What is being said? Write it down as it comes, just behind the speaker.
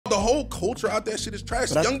whole culture out there shit is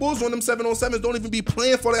trash. Young boys on them 7-on-7s don't even be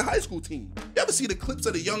playing for their high school team. You ever see the clips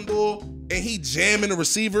of the young boy and he jamming the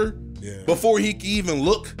receiver before he can even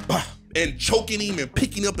look? And choking him and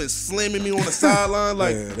picking up and slamming me on the sideline.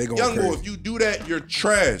 Like, young boy, if you do that, you're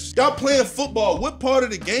trash. Y'all playing football. What part of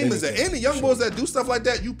the game is that? And the young boys that do stuff like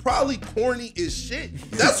that, you probably corny as shit.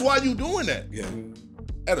 That's why you doing that.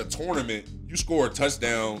 At a tournament, you score a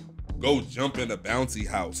touchdown, go jump in a bouncy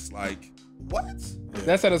house. Like, what?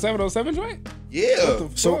 That's at a 7-on-7 joint? Yeah.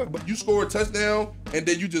 So you score a touchdown, and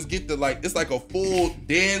then you just get the, like, it's like a full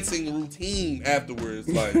dancing routine afterwards.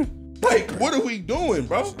 Like, what are we doing,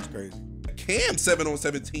 bro? That's crazy. Cam's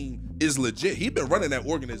 7-on-7 team is legit. He been running that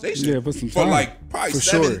organization for some for time. like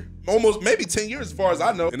probably almost maybe 10 years as far as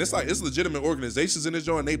I know. And it's like, it's legitimate organizations in this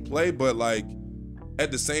joint, they play, but like at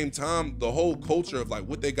the same time, the whole culture of like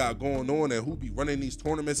what they got going on and who be running these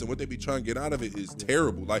tournaments and what they be trying to get out of it is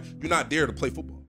terrible. Like, you're not there to play football.